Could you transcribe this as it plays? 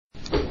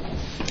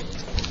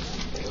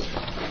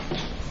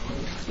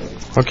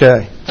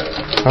Okay.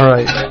 All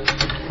right.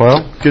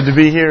 Well, good to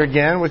be here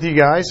again with you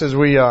guys as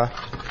we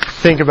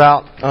think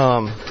about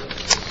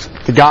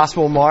the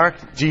Gospel of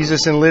Mark,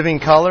 Jesus in living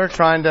color,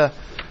 trying to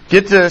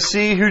get to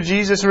see who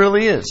Jesus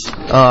really is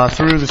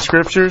through the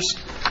Scriptures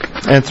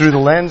and through the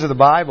lens of the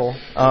Bible,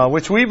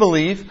 which we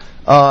believe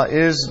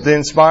is the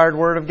inspired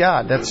Word of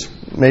God. That's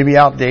maybe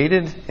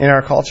outdated in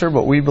our culture,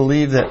 but we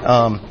believe that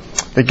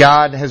that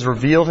God has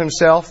revealed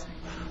Himself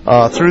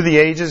through the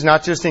ages,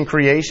 not just in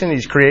creation.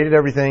 He's created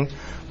everything,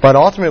 but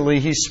ultimately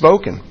He's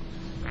spoken.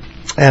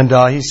 And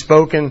He's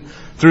spoken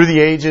through the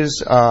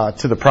ages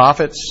to the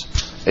prophets,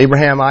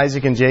 Abraham,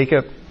 Isaac, and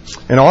Jacob.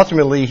 And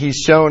ultimately He's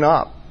shown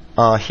up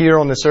here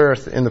on this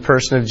earth in the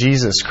person of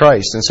Jesus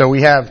Christ. And so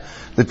we have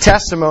the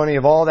testimony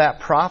of all that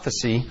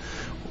prophecy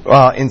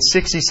in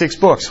 66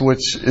 books,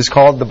 which is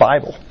called the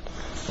Bible,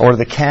 or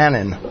the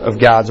canon of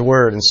God's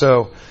Word. And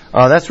so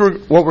that's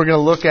what we're going to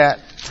look at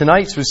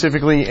tonight,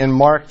 specifically in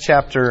Mark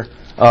chapter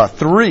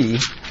 3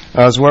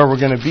 is where we're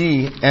going to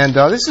be. And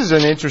this is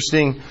an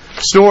interesting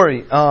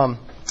story.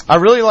 I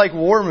really like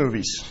war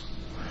movies.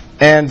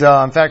 And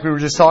in fact, we were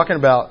just talking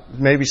about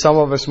maybe some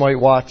of us might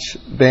watch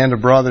Band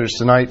of Brothers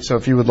tonight. So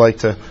if you would like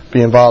to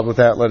be involved with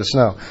that, let us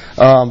know.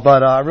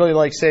 But I really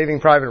like Saving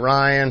Private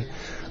Ryan,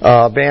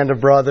 Band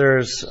of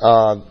Brothers,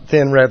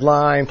 Thin Red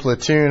Line,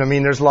 Platoon. I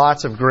mean, there's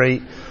lots of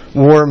great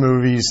war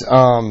movies.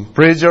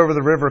 Bridge Over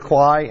the River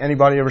Kwai.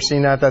 Anybody ever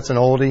seen that? That's an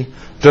oldie.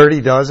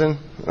 Dirty Dozen.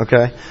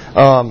 Okay.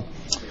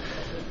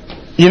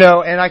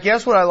 And I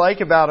guess what I like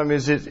about them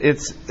is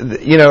it's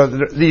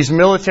these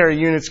military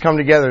units come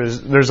together.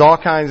 There's all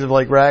kinds of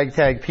like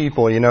ragtag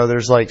people.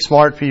 There's like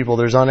smart people.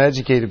 There's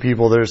uneducated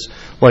people. There's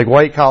like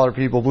white collar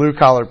people, blue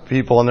collar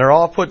people, and they're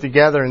all put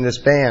together in this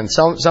band.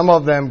 Some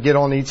of them get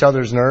on each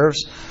other's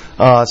nerves.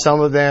 Some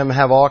of them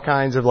have all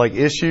kinds of like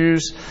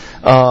issues.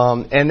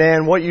 And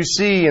then what you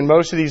see in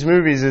most of these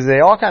movies is they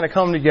all kind of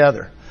come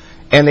together.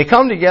 And they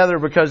come together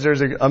because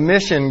there's a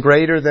mission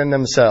greater than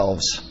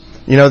themselves.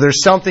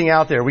 There's something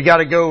out there. We got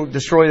to go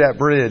destroy that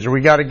bridge, or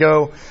we got to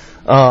go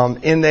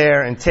in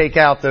there and take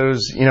out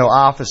those,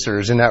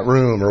 officers in that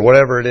room, or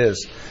whatever it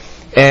is.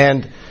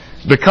 And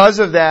because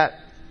of that,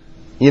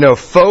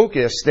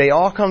 focus, they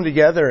all come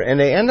together, and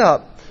they end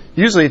up,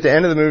 usually at the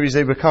end of the movies,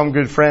 they become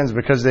good friends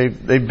because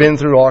they've been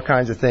through all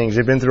kinds of things.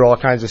 They've been through all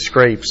kinds of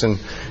scrapes, and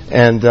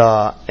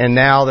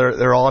now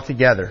they're all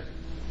together.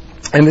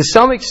 And to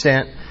some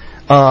extent,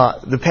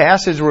 the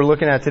passage we're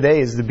looking at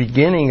today is the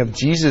beginning of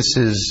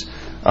Jesus's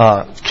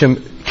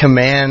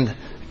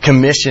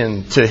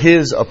commission to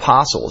His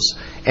apostles.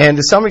 And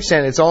to some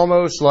extent, it's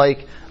almost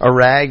like a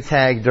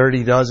ragtag,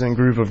 dirty dozen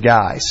group of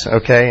guys.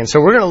 Okay? And so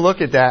we're going to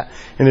look at that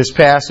in this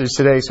passage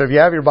today. So if you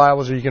have your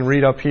Bibles, or you can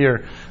read up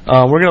here,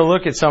 we're going to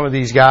look at some of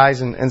these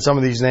guys and some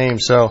of these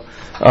names. So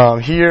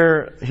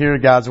hear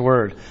God's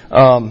Word.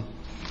 And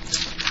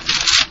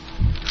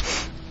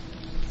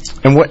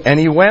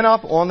He went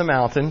up on the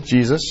mountain,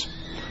 Jesus,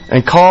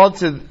 and called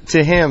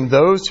to Him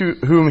those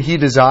whom He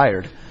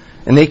desired.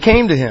 And they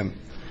came to Him,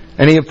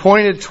 and He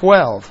appointed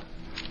 12,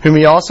 whom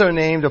He also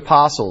named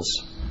apostles,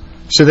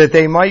 so that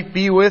they might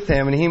be with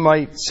Him, and He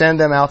might send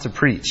them out to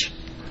preach.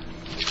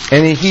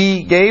 And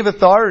He gave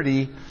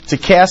authority to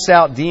cast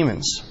out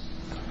demons.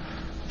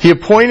 He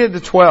appointed the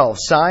 12,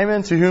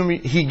 Simon, to whom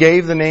He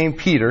gave the name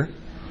Peter,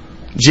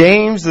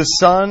 James the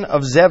son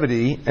of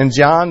Zebedee, and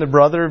John the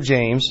brother of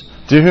James,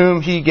 to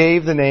whom He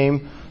gave the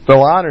name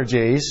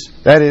Boanerges,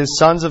 that is,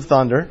 sons of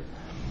thunder,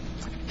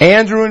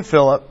 Andrew and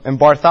Philip, and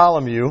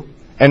Bartholomew,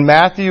 and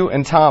Matthew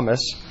and Thomas,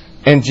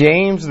 and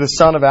James the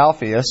son of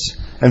Alphaeus,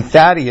 and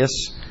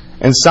Thaddeus,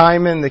 and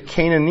Simon the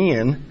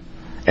Canaanian,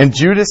 and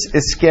Judas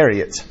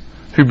Iscariot,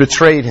 who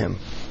betrayed Him.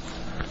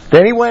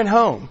 Then He went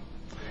home,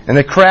 and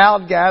the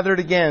crowd gathered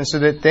again so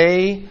that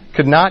they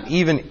could not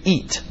even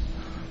eat.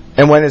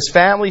 And when His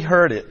family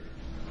heard it,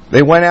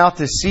 they went out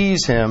to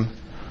seize Him,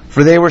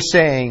 for they were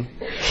saying,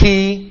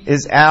 He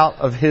is out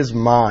of His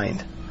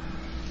mind.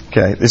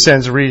 Okay, this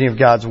ends the reading of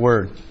God's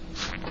Word.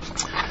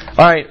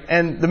 All right,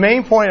 and the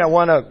main point I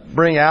want to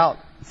bring out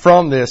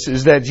from this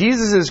is that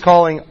Jesus is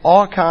calling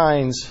all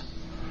kinds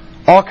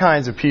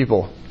of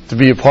people to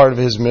be a part of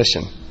His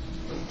mission.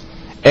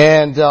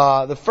 And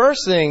the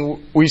first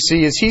thing we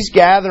see is He's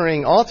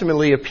gathering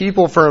ultimately a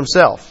people for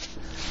Himself.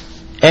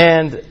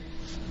 And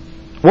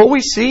what we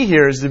see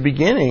here is the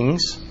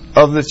beginnings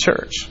of the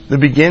church, the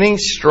beginning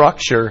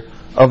structure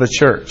of a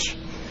church.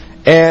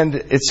 And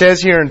it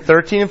says here in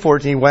 13 and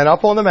 14, He went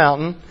up on the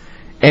mountain,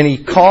 and He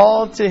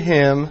called to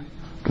Him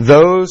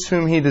those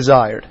whom He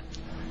desired.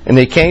 And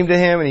they came to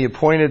Him, and He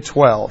appointed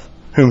 12,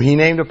 whom He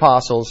named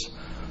apostles,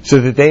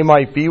 so that they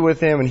might be with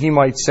Him, and He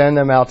might send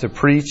them out to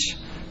preach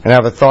and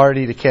have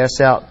authority to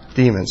cast out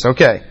demons.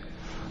 Okay.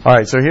 All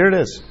right, so here it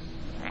is.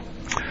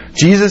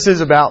 Jesus is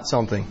about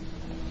something.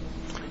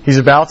 He's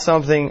about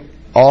something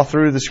all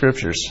through the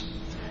Scriptures.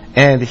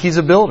 And He's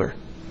a builder.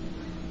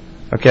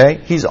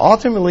 Okay? He's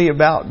ultimately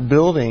about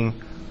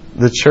building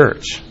the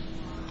church.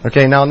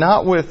 Okay, now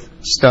not with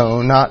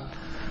stone, not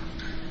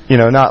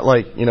not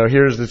like,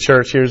 here's the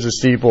church, here's the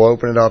steeple,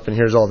 open it up, and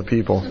here's all the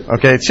people.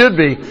 Okay, it should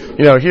be,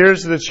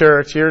 here's the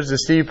church, here's the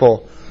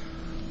steeple,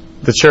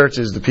 the church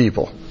is the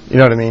people. You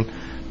know what I mean?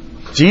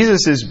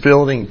 Jesus is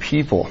building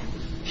people.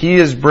 He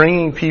is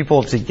bringing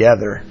people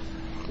together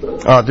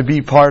to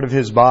be part of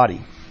His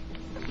body.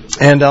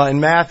 And in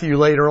Matthew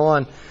later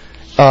on,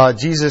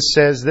 Jesus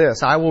says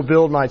this, I will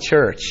build my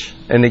church,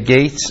 and the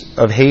gates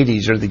of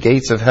Hades, or the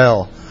gates of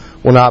hell,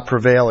 will not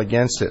prevail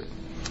against it.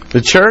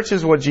 The church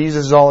is what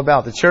Jesus is all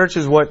about. The church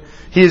is what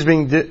He has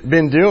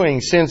been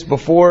doing since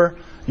before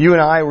you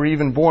and I were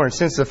even born,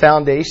 since the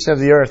foundation of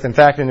the earth. In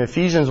fact, in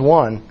Ephesians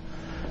 1,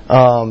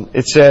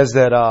 it says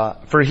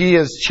that, for He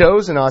has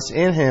chosen us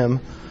in Him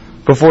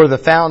before the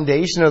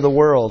foundation of the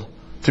world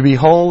to be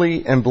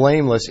holy and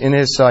blameless in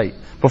His sight.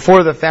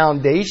 Before the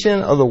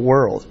foundation of the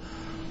world.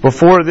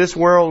 Before this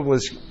world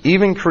was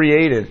even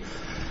created,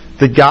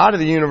 the God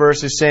of the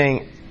universe is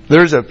saying,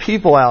 there's a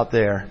people out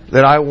there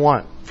that I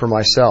want for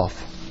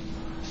myself.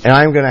 And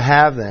I'm going to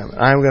have them.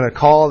 I'm going to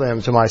call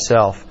them to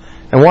myself.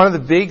 And one of the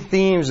big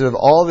themes of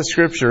all the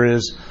Scripture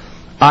is,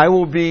 I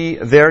will be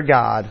their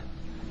God,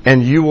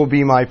 and you will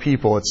be my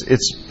people.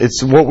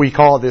 It's what we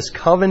call this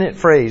covenant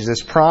phrase,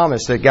 this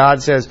promise that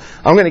God says,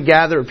 I'm going to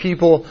gather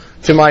people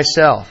to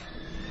myself,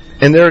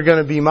 and they're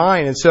going to be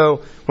mine. And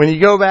so, when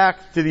you go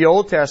back to the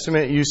Old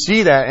Testament, you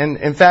see that. And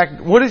in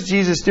fact, what is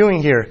Jesus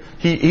doing here?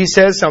 He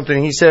says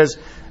something. He says,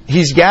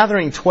 He's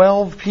gathering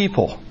 12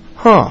 people.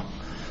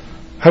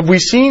 Have we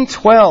seen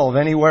 12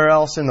 anywhere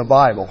else in the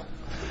Bible?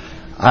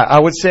 I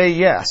would say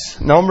yes.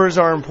 Numbers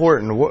are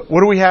important. What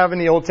do we have in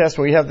the Old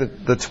Testament? We have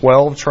the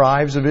 12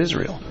 tribes of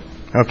Israel.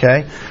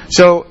 Okay?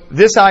 So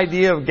this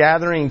idea of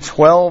gathering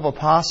 12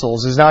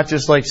 apostles is not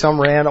just like some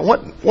random,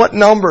 what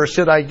number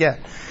should I get?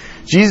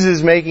 Jesus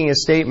is making a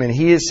statement.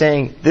 He is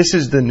saying, this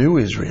is the new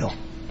Israel.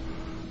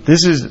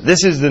 This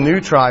is the new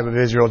tribe of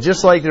Israel.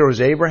 Just like there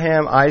was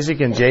Abraham, Isaac,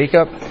 and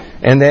Jacob,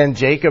 and then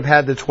Jacob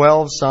had the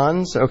 12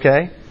 sons,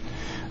 okay,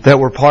 that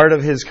were part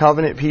of his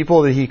covenant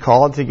people that he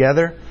called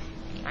together.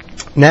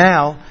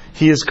 Now,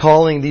 he is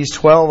calling these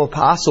 12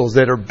 apostles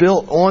that are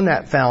built on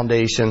that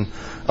foundation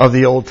of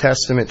the Old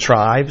Testament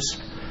tribes.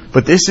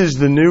 But this is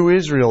the new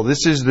Israel.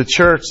 This is the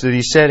church that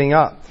he's setting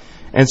up.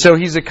 And so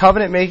he's a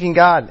covenant-making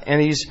God,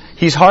 and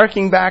he's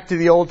harking back to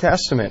the Old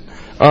Testament.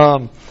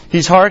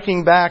 He's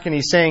harking back and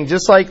he's saying,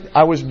 just like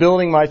I was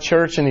building my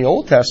church in the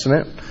Old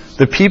Testament,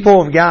 the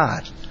people of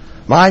God,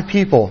 my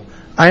people,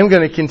 I'm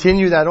going to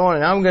continue that on,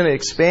 and I'm going to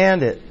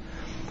expand it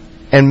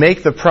and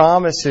make the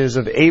promises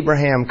of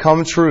Abraham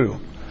come true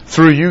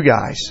through you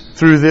guys,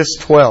 through this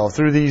 12,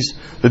 through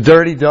the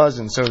dirty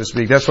dozen, so to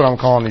speak. That's what I'm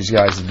calling these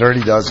guys, the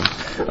dirty dozen.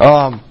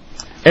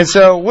 And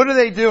so, what are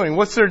they doing?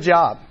 What's their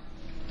job?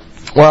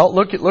 Well,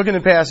 look in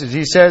the passage.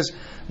 He says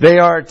they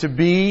are to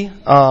be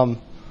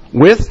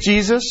with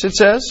Jesus, it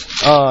says,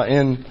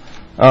 in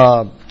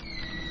the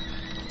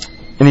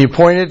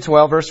appointed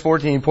 12, verse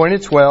 14,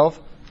 appointed 12,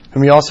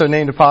 whom he also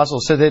named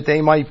apostles, so that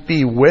they might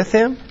be with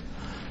him,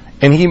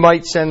 and he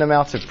might send them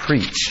out to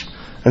preach.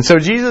 And so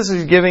Jesus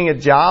is giving a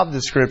job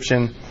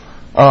description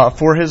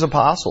for his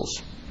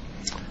apostles.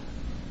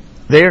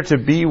 They are to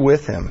be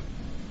with him.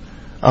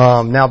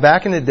 Now,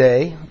 back in the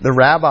day, the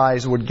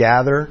rabbis would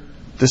gather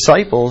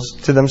disciples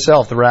to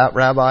themselves. The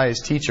rabbi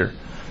is teacher.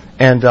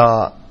 And,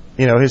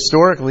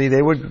 historically,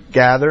 they would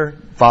gather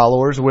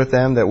followers with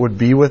them that would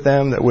be with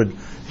them,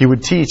 he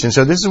would teach. And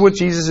so this is what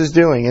Jesus is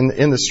doing.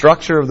 In the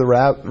structure of the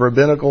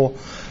rabbinical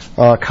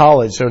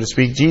college, so to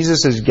speak,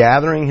 Jesus is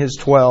gathering his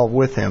 12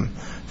 with him,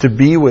 to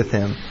be with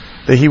him,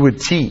 that he would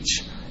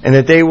teach, and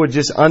that they would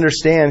just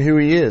understand who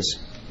he is,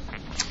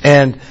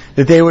 and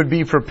that they would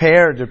be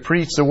prepared to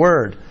preach the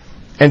word.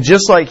 And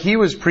just like he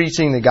was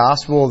preaching the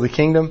gospel of the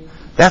kingdom,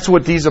 that's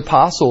what these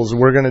apostles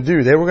were going to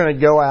do. They were going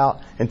to go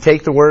out and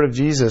take the word of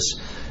Jesus,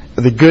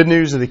 the good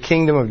news of the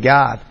kingdom of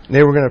God, and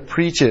they were going to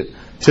preach it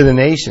to the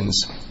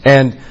nations.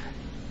 And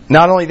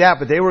not only that,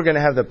 but they were going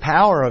to have the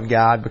power of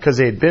God, because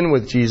they had been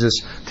with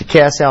Jesus, to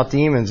cast out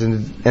demons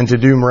and to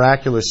do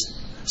miraculous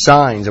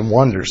signs and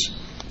wonders,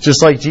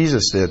 just like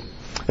Jesus did.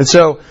 And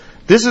so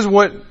this is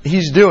what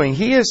he's doing.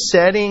 He is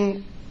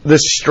setting the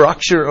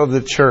structure of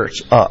the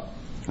church up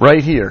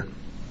right here.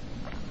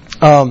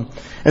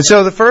 And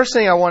so the first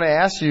thing I want to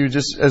ask you,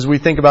 just as we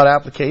think about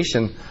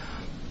application,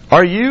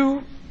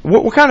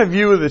 what kind of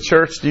view of the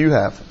church do you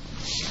have?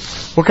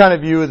 What kind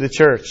of view of the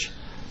church?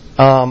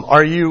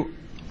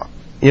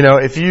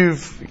 If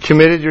you've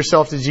committed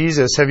yourself to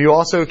Jesus, have you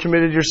also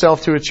committed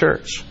yourself to a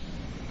church?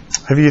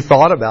 Have you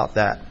thought about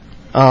that?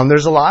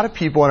 There's a lot of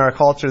people in our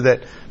culture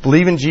that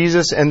believe in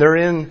Jesus, and they're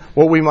in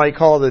what we might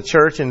call the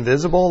church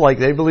invisible, like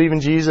they believe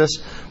in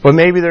Jesus, but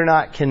maybe they're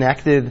not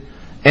connected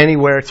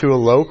anywhere to a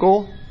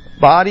local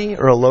body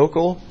or a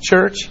local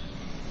church,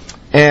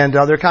 and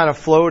they're kind of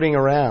floating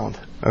around,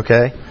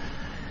 okay?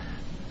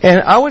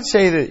 And I would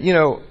say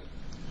that,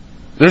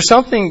 there's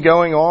something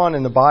going on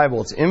in the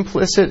Bible. It's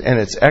implicit and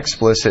it's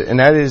explicit, and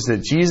that is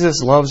that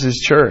Jesus loves his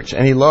church,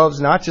 and he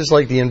loves not just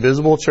like the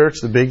invisible church,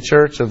 the big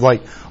church of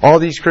like all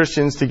these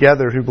Christians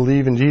together who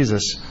believe in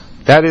Jesus.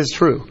 That is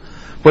true.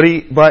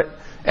 But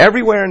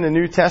everywhere in the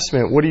New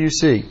Testament, what do you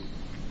see?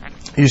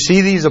 You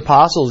see these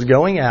apostles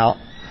going out,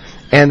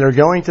 and they're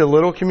going to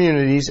little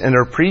communities, and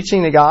they're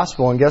preaching the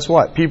gospel, and guess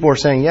what? People are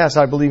saying, yes,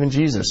 I believe in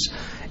Jesus.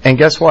 And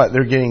guess what?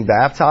 They're getting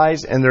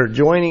baptized, and they're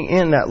joining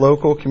in that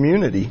local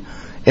community,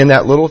 in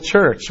that little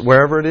church,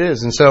 wherever it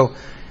is. And so,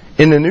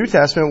 in the New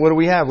Testament, what do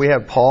we have? We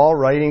have Paul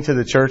writing to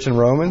the church in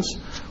Romans.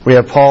 We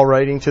have Paul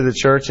writing to the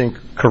church in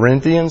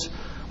Corinthians.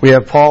 We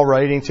have Paul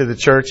writing to the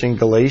church in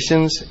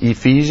Galatians,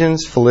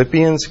 Ephesians,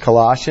 Philippians,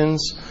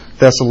 Colossians,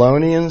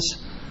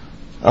 Thessalonians.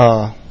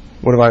 What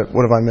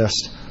have I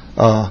missed?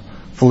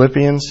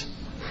 Philippians,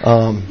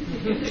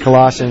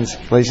 Colossians,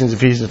 Galatians,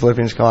 Ephesians,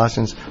 Philippians,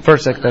 Colossians,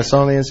 1st, 2nd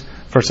Thessalonians,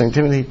 1st, 2nd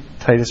Timothy,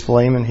 Titus,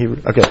 Philemon,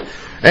 Hebrew. Okay.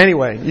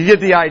 Anyway, you get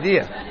the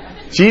idea.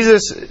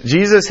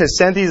 Jesus has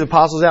sent these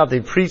apostles out. They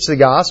preach the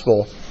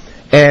gospel.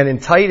 And in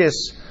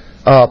Titus,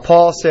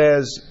 Paul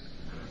says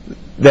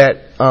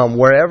that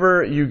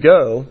wherever you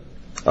go,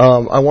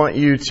 I want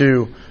you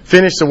to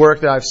finish the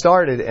work that I've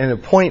started and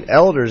appoint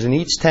elders in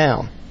each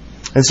town.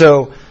 And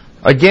so,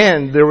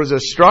 again, there was a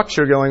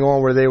structure going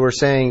on where they were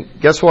saying,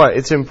 guess what?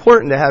 It's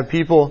important to have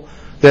people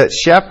that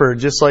shepherd,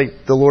 just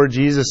like the Lord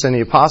Jesus and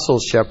the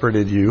apostles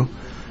shepherded you.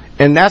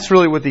 And that's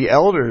really what the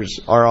elders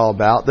are all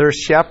about. They're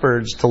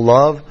shepherds to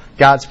love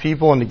God's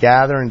people and to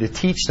gather and to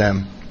teach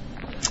them.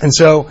 And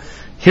so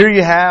here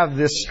you have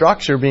this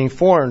structure being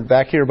formed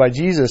back here by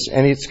Jesus,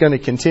 and it's going to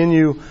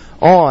continue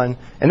on.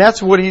 And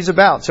that's what He's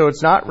about. So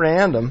it's not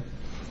random,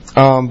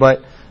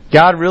 but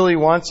God really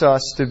wants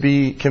us to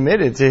be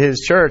committed to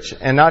His church,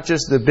 and not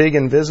just the big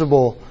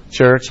invisible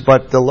church,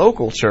 but the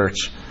local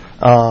church.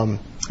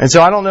 And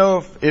so I don't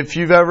know if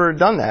you've ever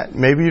done that.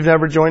 Maybe you've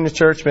never joined the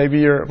church. Maybe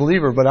you're a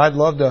believer. But I'd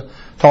love to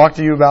talk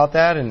to you about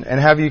that and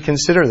have you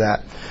consider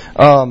that.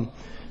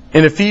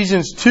 In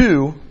Ephesians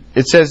 2,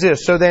 it says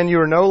this, "So then you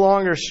are no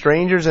longer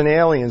strangers and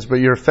aliens, but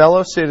you're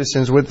fellow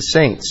citizens with the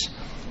saints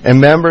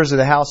and members of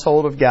the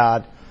household of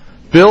God,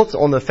 built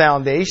on the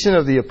foundation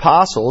of the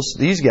apostles,"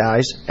 these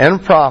guys,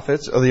 "and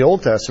prophets of the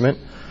Old Testament,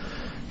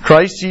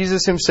 Christ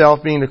Jesus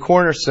Himself being the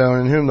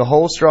cornerstone, in whom the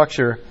whole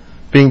structure,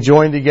 being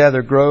joined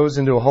together, grows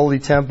into a holy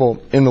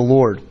temple in the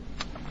Lord."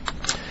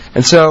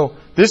 And so,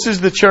 this is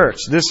the church.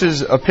 This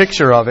is a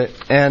picture of it.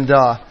 And,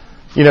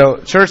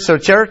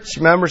 church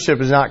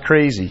membership is not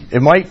crazy.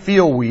 It might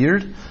feel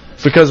weird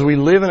because we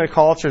live in a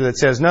culture that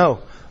says, no,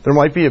 there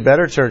might be a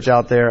better church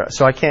out there,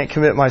 so I can't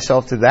commit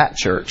myself to that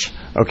church.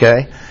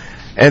 Okay?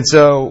 And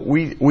so,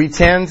 we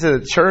tend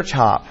to church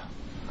hop.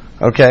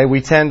 Okay?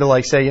 We tend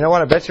to say, you know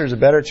what, I bet there's a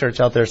better church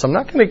out there, so I'm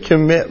not going to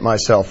commit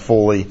myself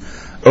fully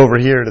over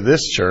here to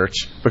this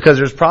church, because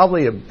there's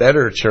probably a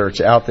better church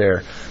out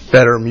there.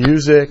 Better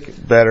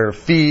music, better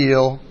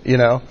feel,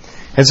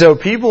 And so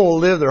people will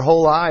live their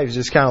whole lives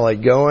just kind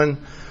of going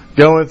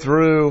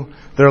through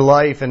their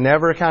life and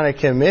never kind of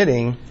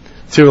committing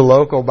to a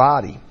local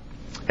body.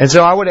 And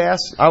so I would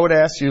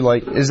ask you,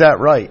 is that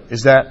right?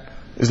 Is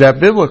that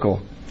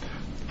biblical?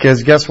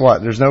 Because guess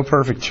what? There's no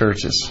perfect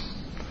churches.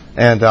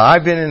 And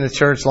I've been in the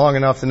church long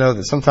enough to know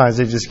that sometimes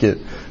they just get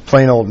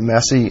plain old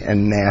messy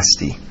and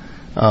nasty.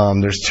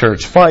 There's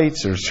church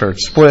fights, there's church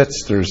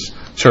splits, there's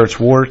church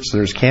warts,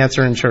 there's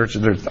cancer in church.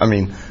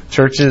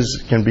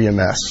 Churches can be a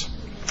mess.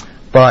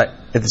 But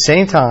at the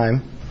same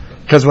time,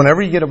 because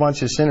whenever you get a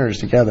bunch of sinners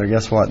together,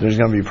 guess what? There's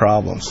going to be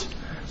problems.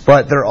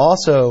 But there's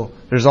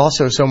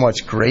also so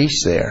much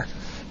grace there,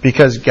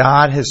 because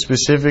God has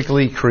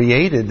specifically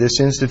created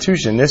this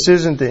institution. This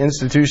isn't the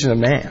institution of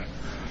man.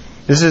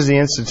 This is the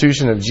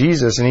institution of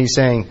Jesus, and He's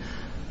saying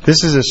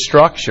this is a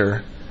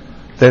structure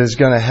that is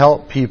going to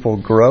help people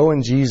grow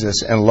in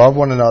Jesus and love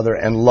one another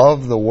and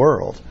love the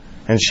world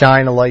and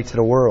shine a light to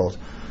the world.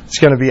 It's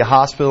going to be a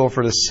hospital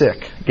for the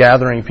sick,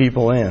 gathering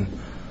people in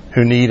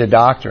who need a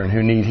doctor and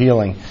who need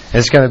healing. And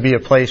it's going to be a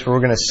place where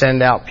we're going to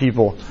send out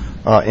people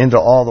into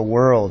all the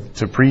world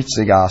to preach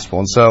the gospel.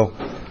 And so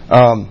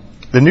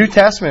the New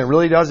Testament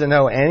really doesn't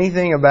know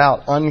anything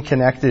about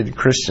unconnected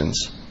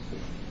Christians.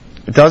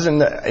 It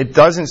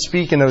doesn't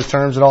speak in those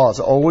terms at all. It's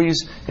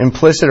always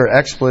implicit or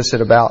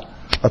explicit about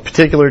a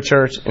particular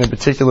church in a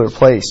particular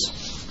place.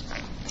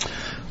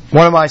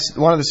 One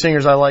of the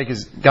singers I like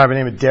is a guy by the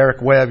name of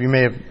Derek Webb. You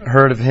may have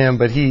heard of him,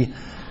 but he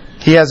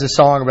has a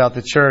song about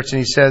the church, and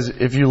he says,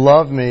 "If you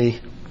love me,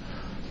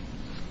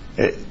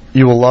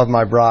 you will love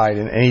my bride."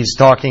 And he's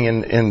talking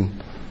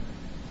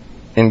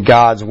in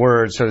God's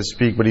word, so to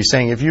speak, but he's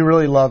saying, if you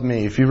really love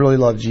me, if you really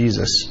love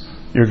Jesus,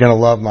 you're going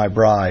to love my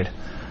bride.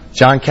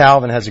 John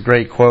Calvin has a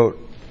great quote.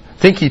 I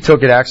think he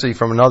took it actually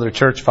from another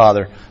church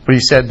father, but he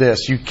said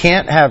this: you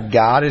can't have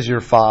God as your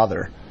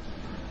father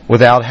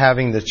without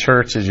having the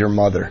church as your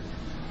mother.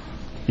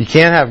 You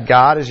can't have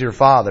God as your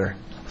father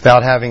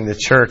without having the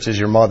church as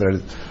your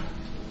mother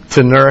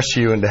to nourish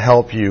you and to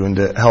help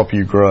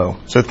you grow.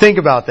 So think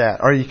about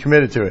that. Are you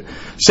committed to it?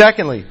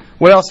 Secondly,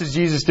 what else is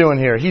Jesus doing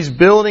here? He's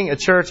building a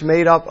church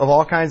made up of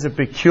all kinds of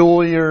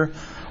peculiar,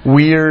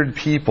 weird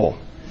people.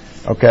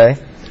 Okay?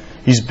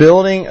 He's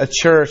building a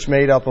church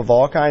made up of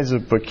all kinds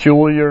of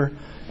peculiar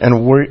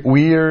and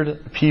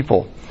weird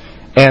people.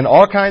 And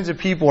all kinds of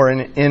people are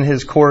in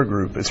his core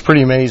group. It's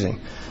pretty amazing.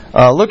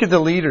 Look at the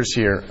leaders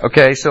here.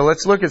 Okay, so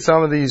let's look at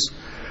some of these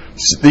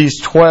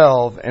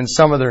 12 and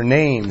some of their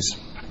names.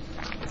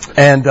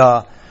 And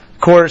of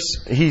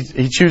course,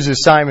 he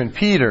chooses Simon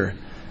Peter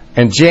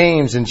and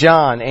James and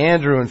John,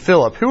 Andrew and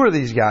Philip. Who are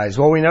these guys?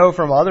 Well, we know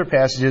from other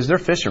passages they're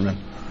fishermen.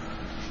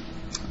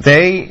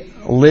 They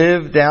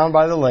live down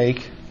by the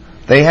lake.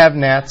 They have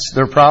nets.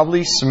 They're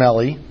probably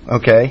smelly.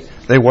 Okay,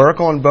 they work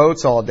on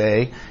boats all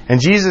day. And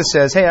Jesus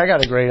says, "Hey, I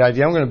got a great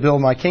idea. I'm going to build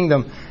my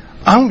kingdom.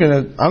 I'm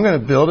going to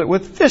build it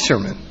with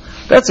fishermen."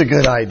 That's a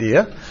good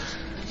idea.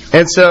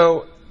 And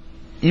so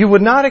you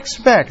would not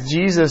expect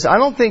Jesus. I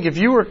don't think if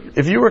you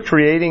were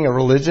creating a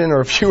religion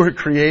or if you were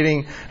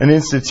creating an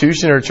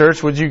institution or a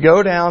church, would you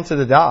go down to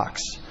the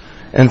docks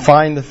and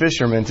find the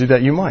fishermen to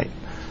that? You might,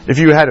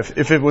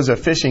 if it was a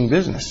fishing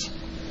business.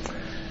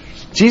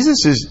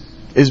 Jesus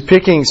is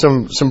picking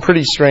some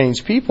pretty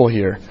strange people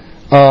here,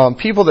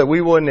 people that we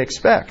wouldn't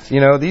expect.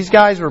 You know, these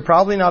guys were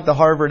probably not the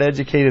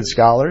Harvard-educated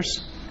scholars.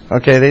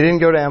 Okay, they didn't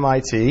go to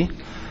MIT.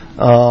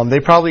 They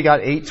probably got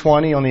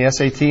 820 on the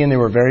SAT, and they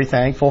were very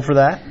thankful for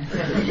that.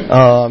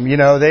 You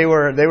know, they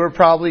were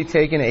probably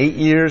taking 8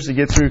 years to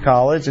get through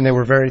college, and they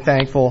were very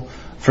thankful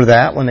for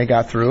that when they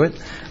got through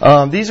it.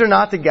 These are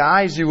not the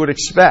guys you would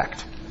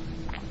expect.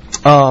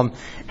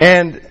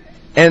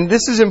 And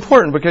this is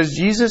important because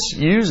Jesus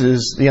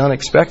uses the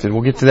unexpected.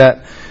 We'll get to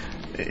that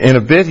in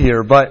a bit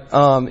here, but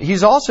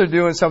he's also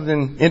doing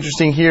something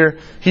interesting here.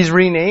 He's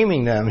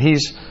renaming them.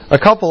 A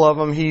couple of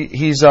them.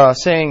 He's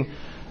saying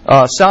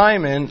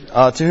Simon,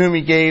 to whom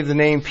he gave the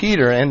name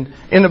Peter. And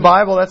in the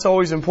Bible, that's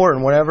always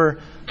important.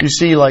 Whenever you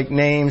see like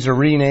names or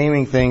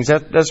renaming things,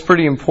 that's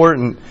pretty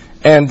important.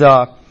 And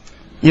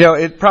you know,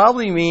 it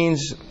probably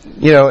means,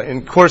 you know,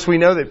 and of course we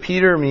know that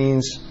Peter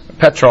means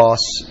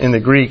Petros in the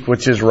Greek,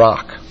 which is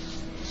rock.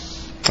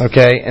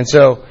 Okay, and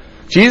so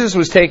Jesus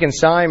was taking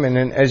Simon,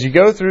 and as you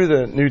go through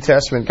the New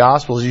Testament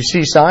Gospels, you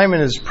see Simon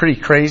is a pretty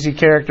crazy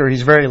character.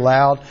 He's very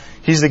loud.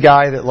 He's the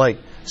guy that like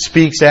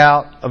speaks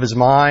out of his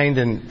mind,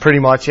 and pretty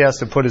much he has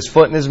to put his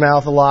foot in his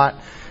mouth a lot.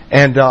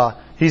 And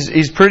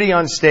he's pretty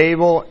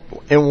unstable.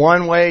 In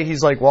one way,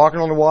 he's like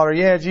walking on the water.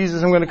 Yeah,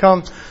 Jesus, I'm going to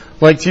come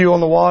like to you on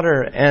the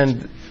water.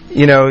 And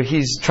you know,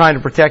 he's trying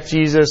to protect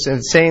Jesus, and at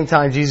the same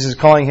time, Jesus is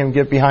calling him,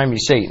 "Get behind me,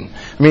 Satan."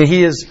 I mean,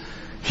 he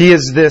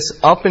is this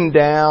up and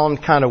down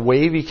kind of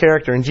wavy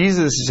character. And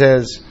Jesus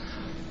says,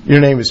 "Your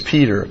name is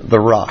Peter, the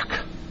rock."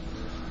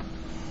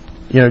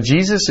 You know,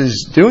 Jesus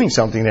is doing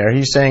something there.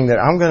 He's saying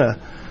that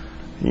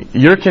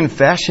your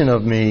confession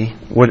of me,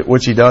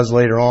 which he does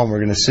later on, we're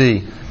going to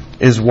see,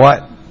 is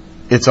what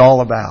it's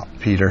all about,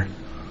 Peter.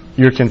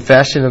 Your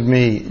confession of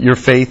me, your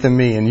faith in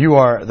me, and you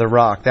are the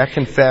rock. That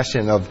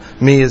confession of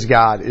me as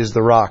God is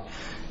the rock.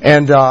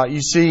 And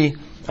you see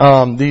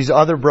these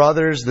other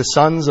brothers, the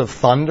sons of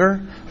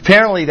thunder.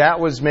 Apparently that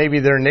was maybe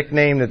their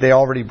nickname that they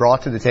already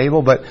brought to the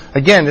table. But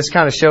again, this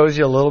kind of shows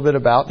you a little bit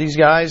about these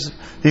guys.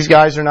 These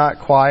guys are not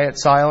quiet,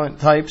 silent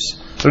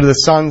types. They're the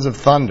sons of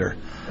thunder.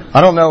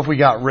 I don't know if we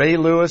got Ray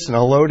Lewis and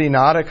Elodie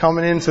Nada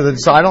coming into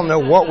so I don't know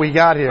what we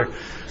got here.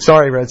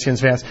 Sorry,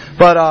 Redskins fans.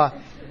 But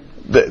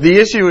the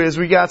issue is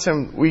we got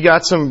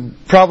some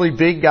probably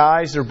big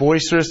guys. They're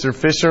boisterous. They're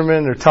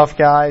fishermen. They're tough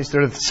guys.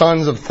 They're the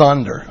sons of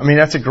thunder. I mean,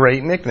 that's a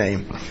great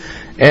nickname.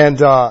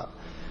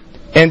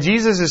 And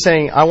Jesus is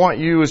saying, I want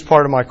you as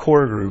part of my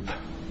core group.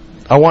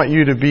 I want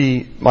you to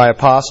be my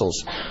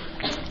apostles.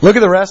 Look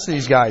at the rest of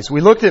these guys.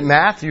 We looked at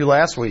Matthew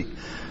last week.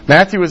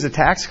 Matthew was a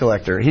tax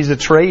collector. He's a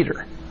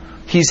traitor.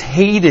 He's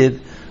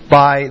hated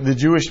by the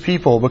Jewish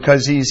people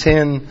because he's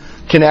in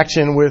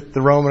connection with the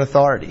Roman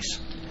authorities.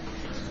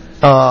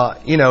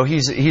 You know,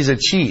 he's a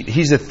cheat.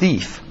 He's a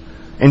thief.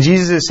 And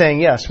Jesus is saying,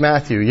 yes,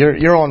 Matthew,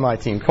 you're on my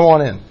team. Come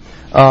on in.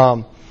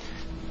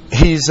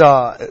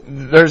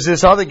 There's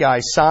this other guy,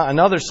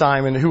 another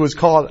Simon, who was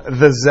called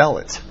the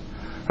Zealot.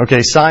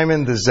 Okay,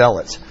 Simon the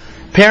Zealot.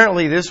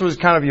 Apparently this was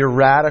kind of your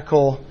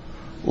radical,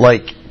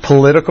 like,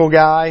 political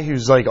guy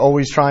who's like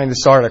always trying to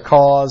start a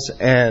cause,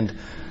 and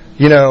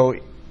you know,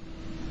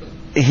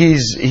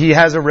 he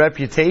has a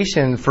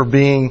reputation for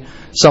being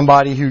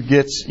somebody who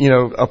gets, you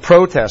know, a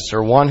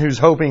protester, one who's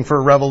hoping for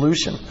a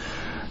revolution.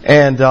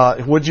 And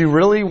would you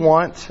really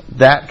want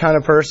that kind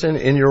of person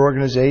in your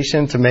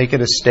organization to make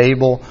it a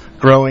stable,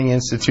 growing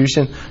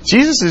institution?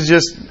 Jesus is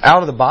just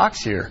out of the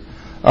box here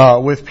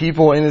with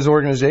people in his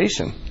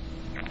organization.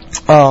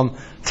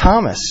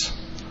 Thomas,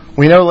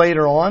 we know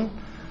later on,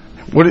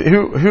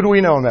 who do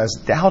we know him as?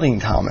 Doubting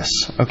Thomas,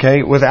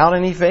 okay, without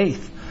any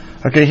faith.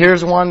 Okay,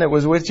 here's one that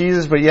was with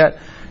Jesus, but yet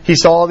he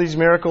saw all these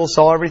miracles,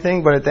 saw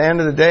everything, but at the end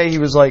of the day, he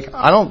was like,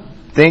 I don't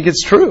think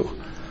it's true.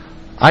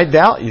 I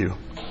doubt you.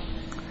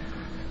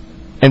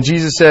 And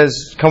Jesus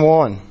says, come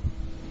on.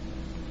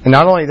 And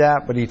not only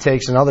that, but he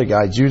takes another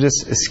guy,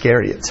 Judas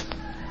Iscariot.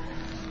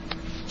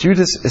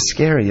 Judas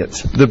Iscariot,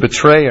 the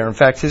betrayer. In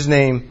fact, his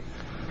name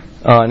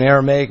in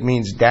Aramaic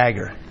means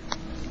dagger.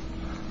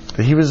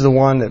 But he was the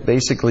one that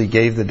basically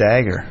gave the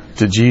dagger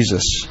to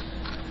Jesus.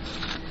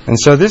 And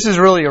so this is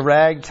really a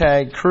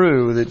ragtag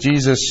crew that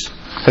Jesus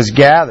has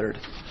gathered.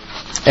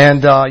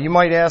 And you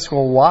might ask,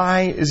 well,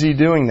 why is he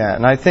doing that?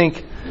 And I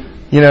think,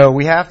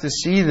 we have to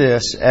see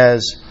this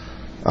as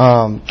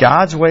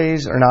God's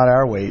ways are not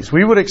our ways.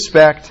 We would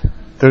expect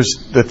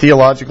the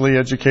theologically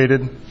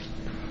educated,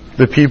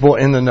 the people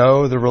in the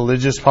know, the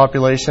religious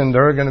population,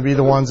 they're going to be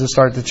the ones that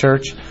start the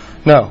church.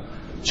 No.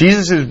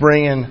 Jesus is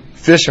bringing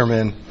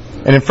fishermen.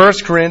 And in 1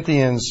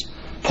 Corinthians,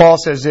 Paul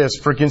says this,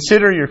 "For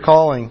consider your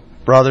calling,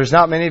 brothers.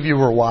 Not many of you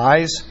were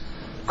wise,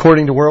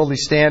 according to worldly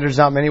standards.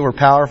 Not many were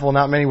powerful.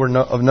 Not many were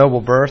of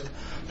noble birth.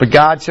 But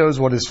God chose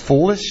what is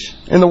foolish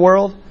in the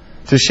world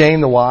to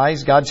shame the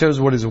wise. God chose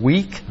what is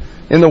weak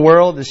in the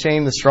world to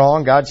shame the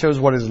strong. God chose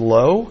what is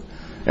low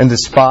and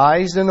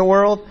despised in the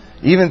world,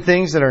 even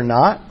things that are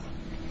not,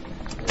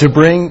 to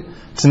bring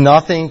to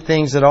nothing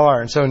things that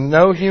are." And so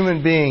no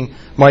human being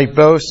might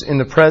boast in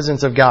the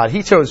presence of God.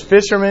 He chose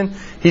fishermen.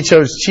 He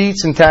chose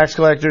cheats and tax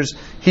collectors.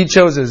 He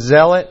chose a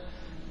zealot.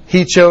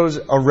 He chose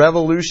a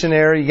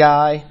revolutionary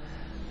guy.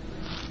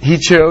 He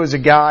chose a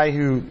guy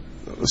who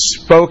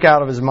spoke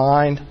out of his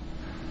mind.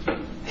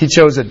 He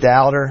chose a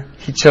doubter.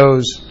 He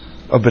chose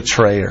a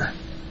betrayer.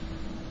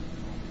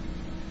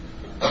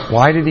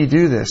 Why did he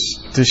do this?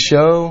 To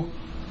show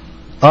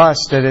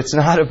us that it's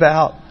not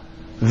about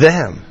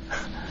them,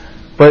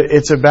 but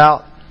it's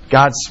about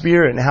God's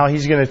Spirit and how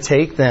He's going to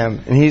take them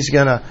and He's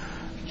going to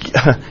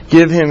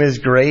give Him His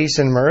grace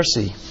and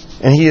mercy,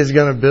 and He is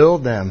going to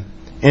build them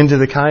into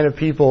the kind of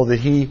people that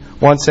He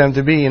wants them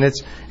to be. And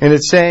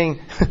it's saying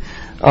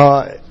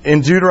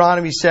in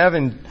Deuteronomy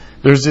 7,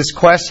 there's this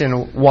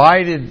question: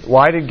 why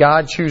did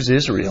God choose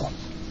Israel?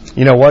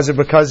 Was it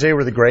because they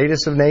were the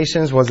greatest of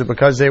nations? Was it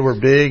because they were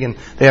big and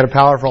they had a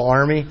powerful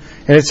army?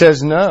 And it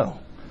says no.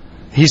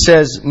 He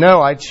says,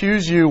 "No, I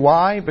choose you."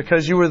 Why?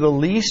 Because you were the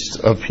least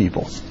of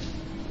people.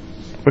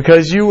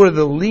 Because you were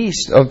the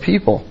least of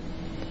people.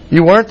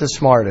 You weren't the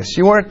smartest.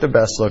 You weren't the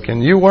best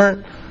looking. You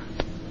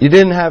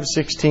didn't have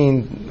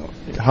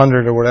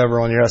 1,600 or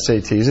whatever on your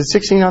SAT. Is it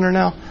 1,600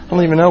 now? I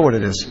don't even know what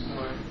it is.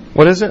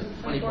 What is it?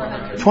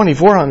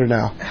 2,400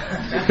 now.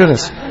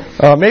 Goodness.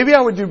 Maybe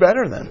I would do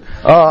better then.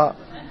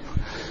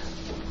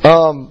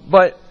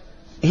 But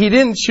He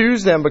didn't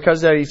choose them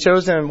because that. He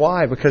chose them.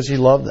 Why? Because He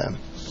loved them.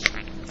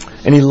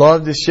 And He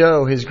loved to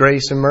show His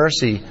grace and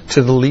mercy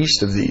to the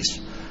least of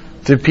these,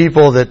 to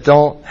people that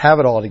don't have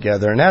it all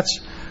together. And that's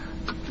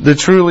the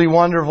truly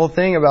wonderful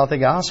thing about the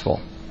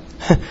gospel.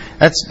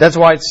 That's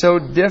why it's so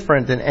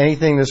different than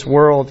anything this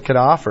world could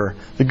offer.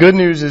 The good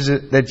news is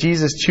that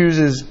Jesus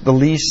chooses the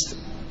least,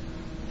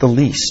 the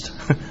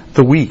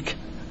weak,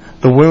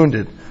 the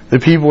wounded, the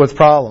people with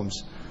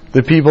problems,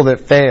 the people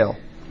that fail,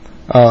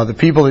 the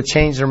people that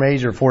change their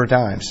major 4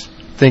 times,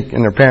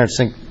 and their parents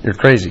think you're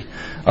crazy.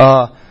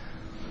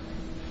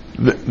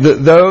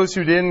 Those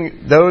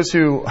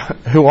who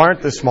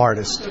aren't the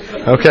smartest,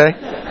 okay?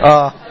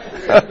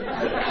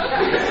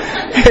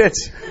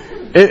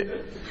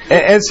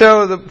 And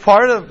so the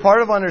part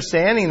of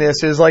understanding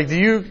this is like, do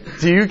you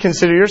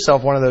consider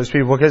yourself one of those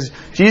people? Because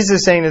Jesus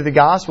is saying that the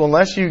gospel,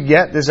 unless you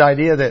get this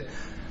idea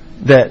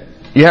that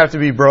you have to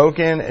be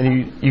broken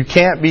and you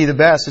can't be the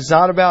best, it's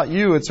not about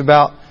you. It's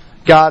about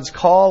God's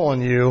call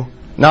on you,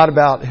 not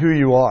about who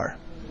you are.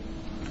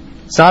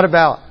 It's not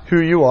about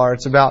who you are.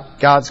 It's about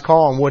God's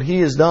call and what He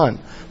has done.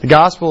 The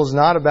gospel is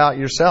not about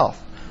yourself.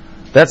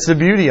 That's the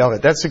beauty of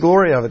it. That's the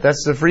glory of it.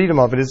 That's the freedom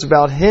of it. It's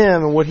about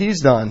Him and what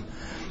He's done.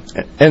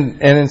 And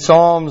in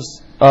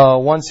Psalms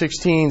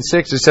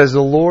 116:6 it says,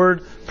 "The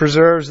Lord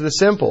preserves the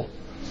simple.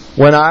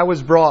 When I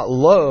was brought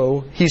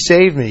low, He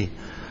saved me."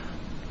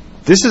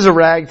 This is a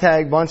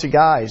ragtag bunch of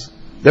guys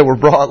that were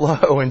brought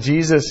low, and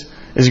Jesus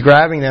is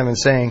grabbing them and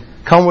saying,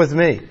 "Come with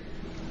me.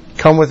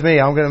 Come with me.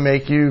 I'm going to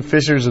make you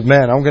fishers of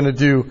men. I'm going to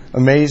do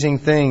amazing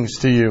things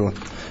to you."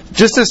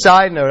 Just a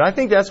side note, I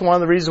think that's one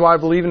of the reasons why I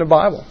believe in the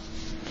Bible.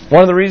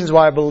 One of the reasons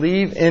why I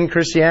believe in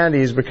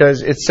Christianity is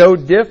because it's so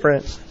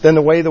different than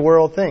the way the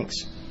world thinks.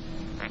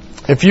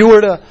 If you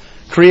were to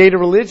create a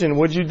religion,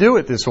 would you do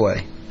it this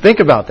way? Think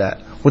about that.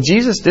 Well,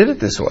 Jesus did it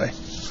this way.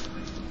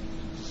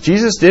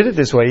 Jesus did it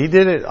this way. He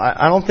did it.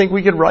 I don't think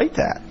we could write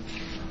that.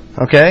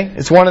 Okay?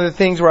 It's one of the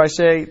things where I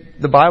say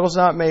the Bible's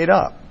not made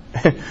up.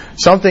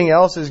 Something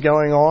else is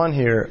going on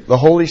here. The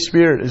Holy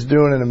Spirit is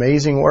doing an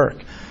amazing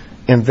work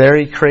in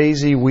very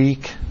crazy,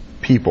 weak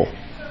people.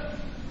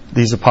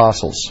 These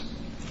apostles.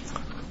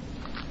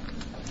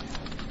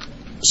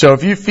 So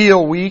if you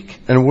feel weak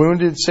and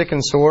wounded, sick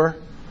and sore,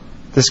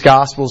 this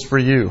gospel's for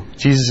you.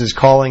 Jesus is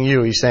calling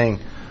you. He's saying,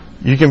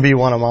 you can be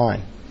one of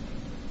mine.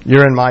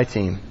 You're in my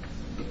team.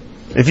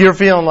 If you're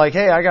feeling like,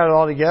 hey, I got it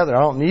all together,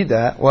 I don't need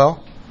that,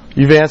 well,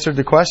 you've answered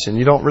the question.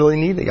 You don't really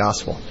need the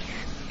gospel.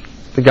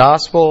 The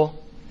gospel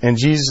and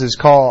Jesus'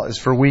 call is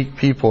for weak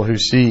people who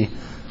see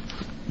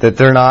that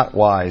they're not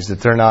wise,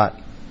 that they're not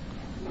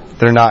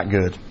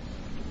good.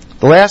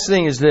 The last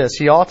thing is this.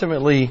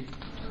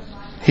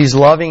 He's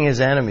loving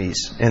His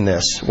enemies in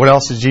this. What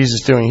else is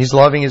Jesus doing? He's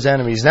loving His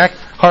enemies. And that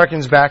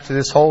harkens back to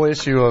this whole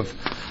issue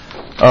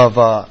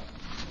of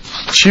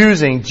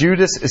choosing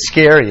Judas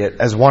Iscariot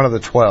as one of the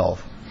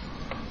 12.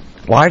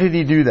 Why did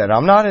He do that?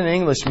 I'm not an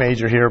English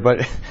major here,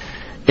 but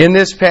In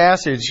this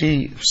passage,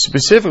 he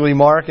specifically,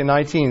 Mark in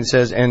 19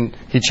 says, and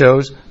he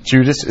chose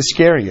Judas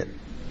Iscariot,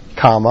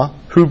 comma,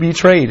 who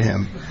betrayed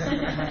him.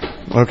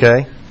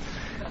 Okay?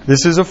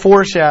 This is a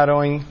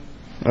foreshadowing.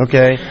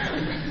 Okay?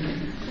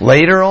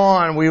 Later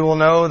on, we will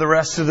know the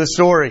rest of the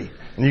story.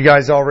 And you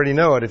guys already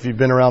know it if you've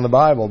been around the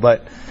Bible.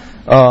 But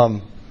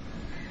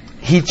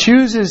he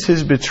chooses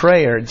his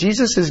betrayer.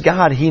 Jesus is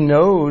God. He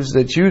knows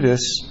that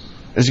Judas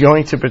is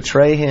going to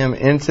betray him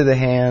into the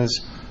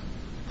hands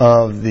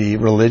of the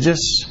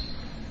religious,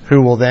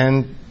 who will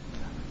then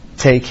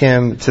take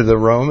him to the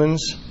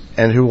Romans,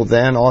 and who will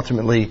then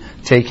ultimately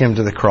take him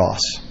to the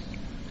cross.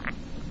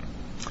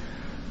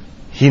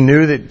 He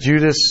knew that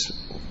Judas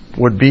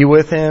would be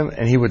with him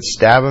and he would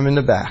stab him in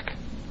the back.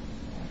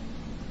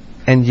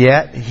 And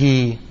yet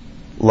he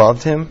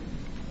loved him.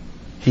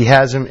 He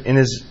has him in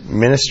his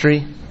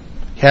ministry.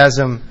 He has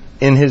him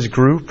in his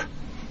group.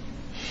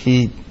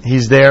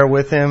 He's there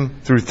with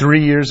him through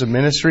 3 years of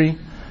ministry.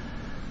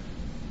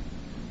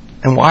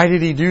 And why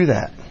did he do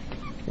that?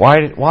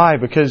 Why?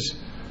 Because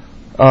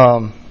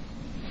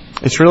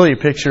it's really a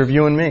picture of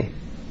you and me.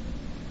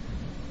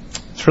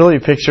 It's really a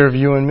picture of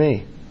you and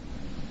me.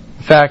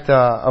 In fact,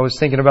 I was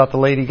thinking about the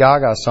Lady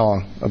Gaga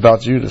song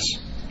about Judas.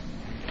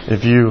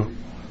 If you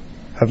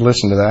have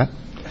listened to that.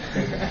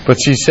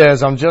 But she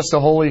says, I'm just a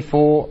holy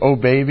fool, oh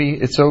baby,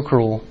 it's so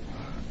cruel,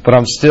 but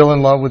I'm still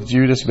in love with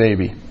Judas,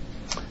 baby.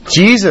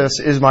 Jesus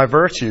is my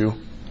virtue,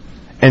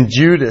 and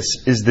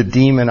Judas is the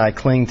demon I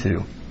cling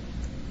to.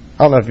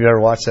 I don't know if you've ever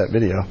watched that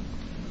video.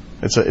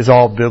 It's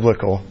all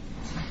biblical.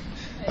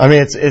 I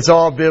mean, it's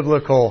all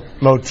biblical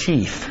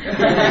motif.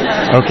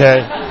 Okay?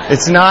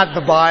 It's not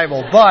the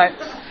Bible, but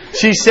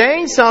she's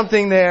saying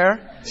something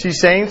there. She's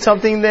saying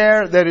something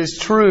there that is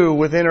true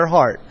within her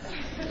heart.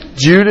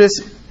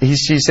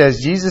 She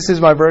says, Jesus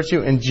is my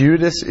virtue and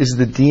Judas is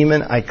the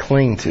demon I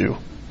cling to.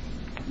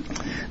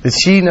 That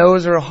she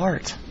knows her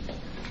heart.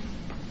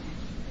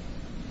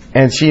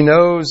 And she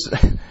knows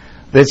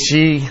that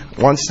she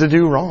wants to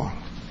do wrong.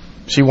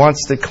 She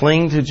wants to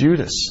cling to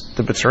Judas,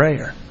 the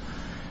betrayer.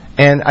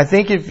 And I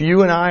think if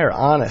you and I are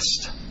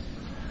honest,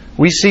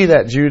 we see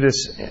that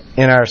Judas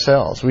in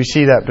ourselves. We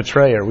see that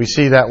betrayer. We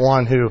see that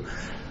one who,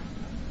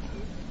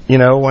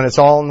 when it's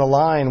all on the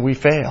line, we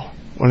fail.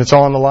 When it's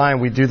all on the line,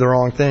 we do the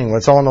wrong thing. When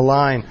it's all on the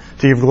line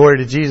to give glory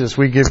to Jesus,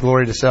 we give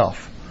glory to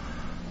self.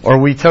 Or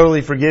we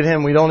totally forget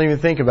Him. We don't even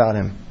think about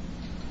Him.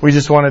 We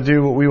just want to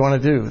do what we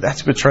want to do.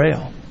 That's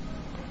betrayal.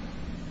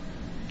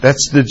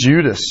 That's the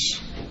Judas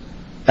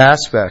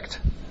aspect.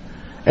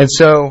 And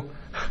so,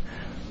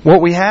 what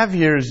we have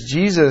here is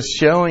Jesus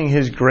showing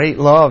His great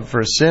love for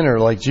a sinner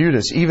like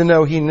Judas, even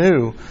though He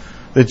knew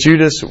that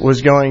Judas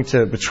was going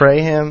to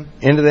betray Him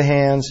into the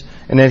hands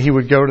and that He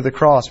would go to the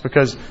cross,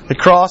 because the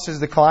cross is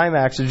the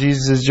climax of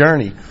Jesus'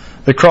 journey.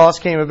 The cross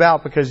came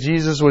about because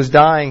Jesus was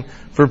dying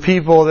for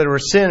people that were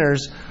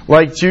sinners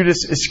like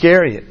Judas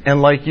Iscariot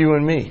and like you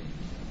and me.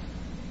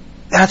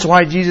 That's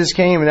why Jesus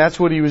came, and that's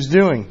what He was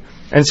doing.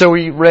 And so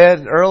we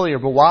read earlier,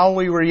 but while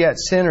we were yet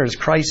sinners,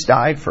 Christ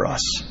died for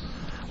us.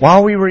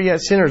 While we were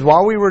yet sinners,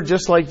 while we were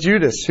just like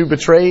Judas who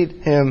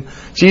betrayed Him,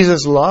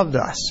 Jesus loved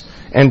us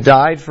and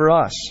died for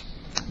us.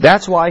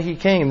 That's why He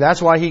came.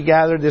 That's why He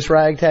gathered this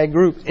ragtag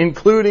group,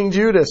 including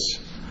Judas,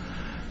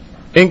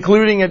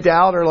 including a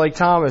doubter like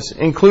Thomas,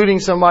 including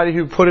somebody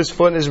who put his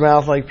foot in his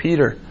mouth like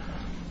Peter,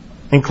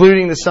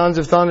 including the sons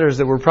of thunders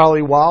that were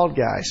probably wild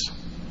guys.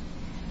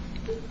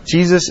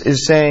 Jesus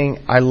is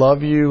saying, I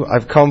love you,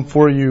 I've come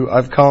for you,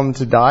 I've come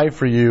to die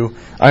for you,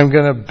 I'm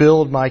going to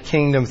build my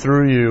kingdom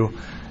through you,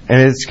 and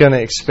it's going to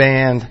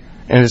expand,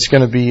 and it's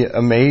going to be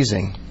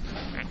amazing.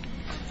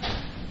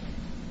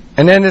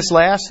 And then this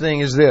last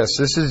thing is this.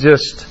 This is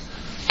just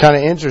kind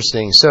of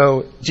interesting.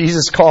 So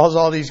Jesus calls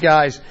all these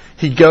guys.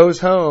 He goes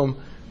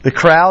home. The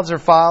crowds are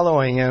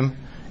following Him,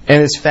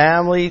 and His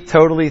family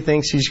totally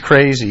thinks He's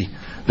crazy.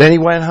 Then He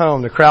went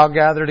home. The crowd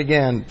gathered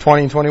again,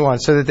 20 and 21,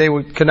 so that they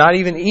could not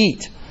even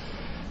eat.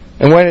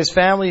 And when His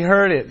family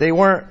heard it, they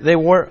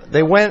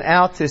went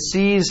out to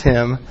seize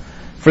Him,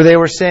 for they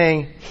were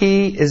saying,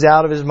 He is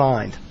out of His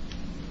mind.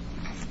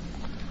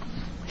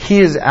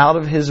 He is out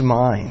of His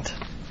mind.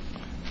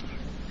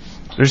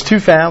 There's two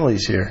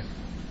families here,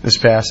 this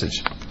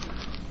passage.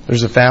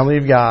 There's the family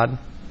of God,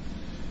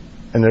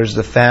 and there's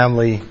the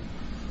family,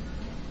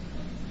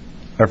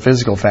 our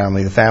physical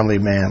family, the family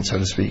of man, so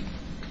to speak.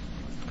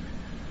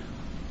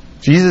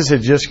 Jesus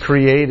had just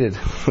created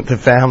the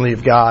family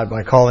of God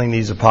by calling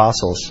these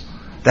apostles.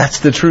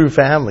 That's the true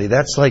family.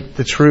 That's like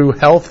the true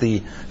healthy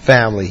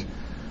family.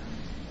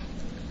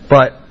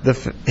 But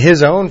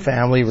His own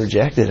family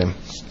rejected Him.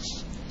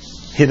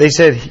 They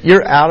said,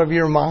 you're out of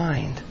your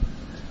mind.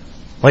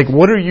 Like,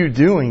 what are you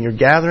doing? You're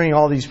gathering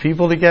all these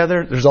people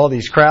together. There's all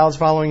these crowds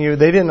following you.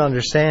 They didn't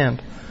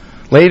understand.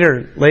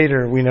 Later,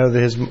 we know that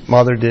His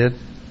mother did.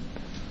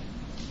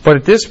 But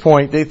at this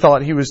point, they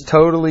thought He was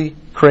totally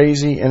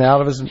crazy and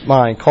out of His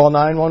mind. Call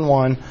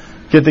 911.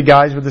 Get the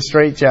guys with the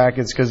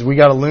straitjackets, because we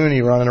got a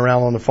loony running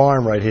around on the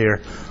farm right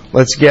here.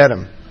 Let's get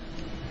him.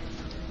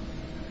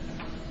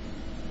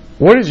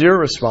 What is your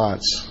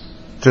response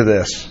to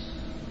this?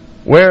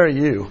 Where are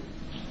you?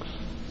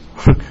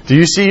 Do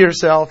you see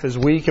yourself as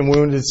weak and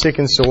wounded, sick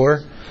and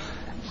sore,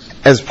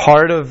 as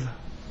part of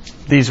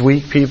these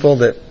weak people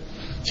that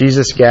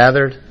Jesus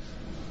gathered?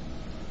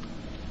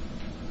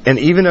 And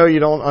even though you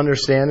don't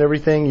understand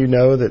everything, you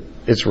know that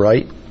it's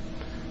right?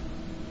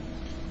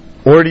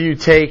 Or do you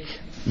take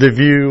the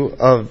view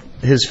of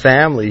his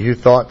family who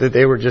thought that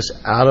they were just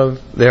out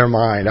of their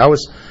mind? I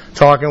was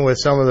talking with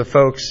some of the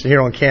folks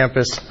here on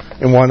campus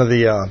in one of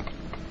the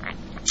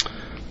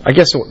I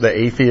guess the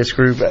atheist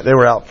group. They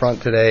were out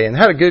front today and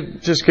had a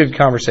good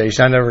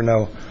conversation. I never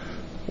know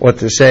what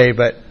to say,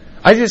 but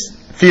I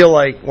just feel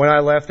like when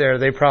I left there,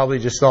 they probably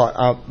just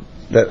thought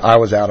that I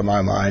was out of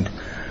my mind,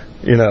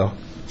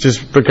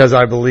 just because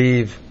I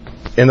believe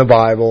in the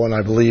Bible and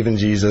I believe in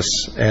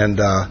Jesus, and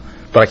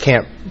but I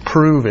can't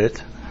prove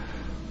it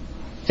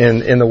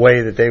in the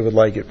way that they would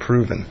like it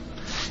proven.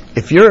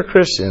 If you're a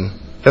Christian,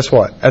 guess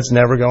what? That's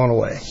never going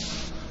away.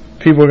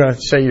 People are going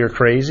to say you're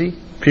crazy.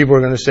 People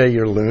are going to say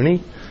you're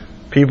loony.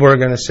 People are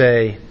going to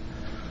say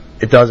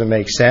it doesn't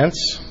make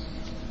sense.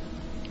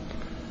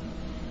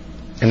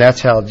 And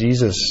that's how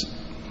Jesus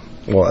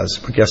was.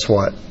 But guess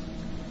what?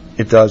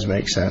 It does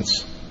make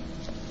sense.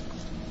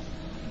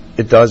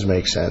 It does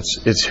make sense.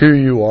 It's who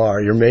you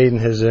are. You're made in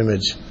His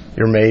image.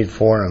 You're made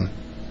for Him.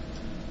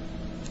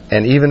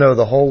 And even though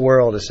the whole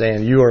world is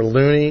saying, you are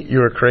loony,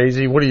 you are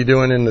crazy, what are you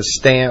doing in the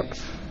stamp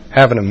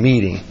having a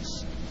meeting?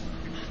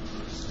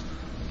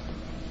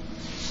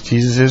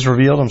 Jesus has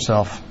revealed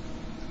Himself.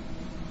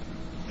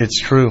 It's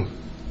true.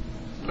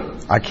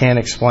 I can't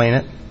explain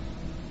it.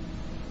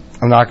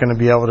 I'm not going to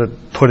be able to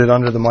put it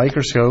under the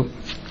microscope,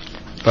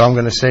 but I'm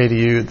going to say to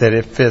you that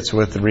it fits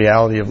with the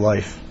reality of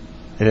life.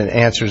 And it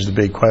answers the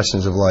big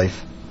questions of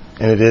life.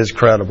 And it is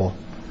credible.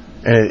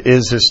 And it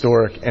is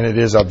historic. And it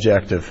is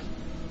objective.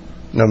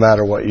 No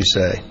matter what you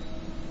say.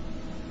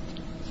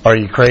 Are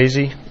you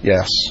crazy?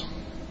 Yes.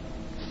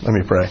 Let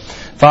me pray.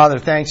 Father,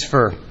 thanks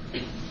for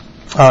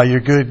your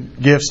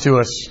good gifts to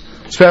us,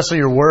 especially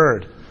your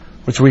word,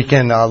 which we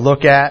can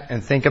look at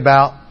and think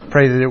about.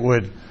 Pray that it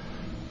would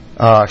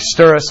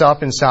stir us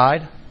up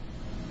inside,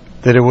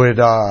 that it would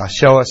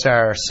show us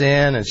our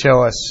sin and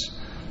show us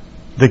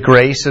the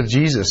grace of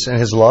Jesus and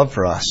His love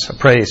for us. I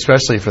pray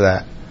especially for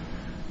that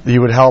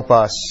you would help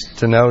us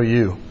to know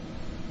you.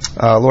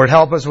 Lord,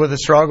 help us with the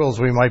struggles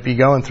we might be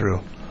going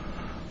through.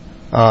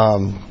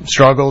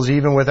 Struggles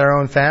even with our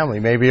own family,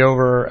 maybe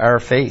over our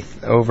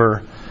faith,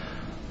 over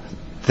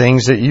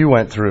things that you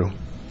went through.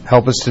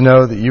 Help us to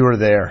know that you are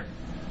there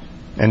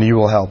and you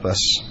will help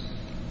us.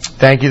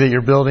 Thank you that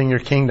you're building your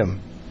kingdom.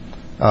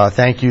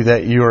 Thank you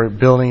that you are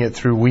building it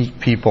through weak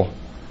people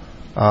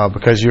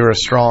because you're a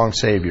strong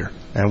Savior.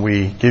 And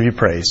we give you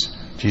praise.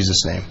 In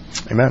Jesus' name.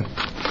 Amen.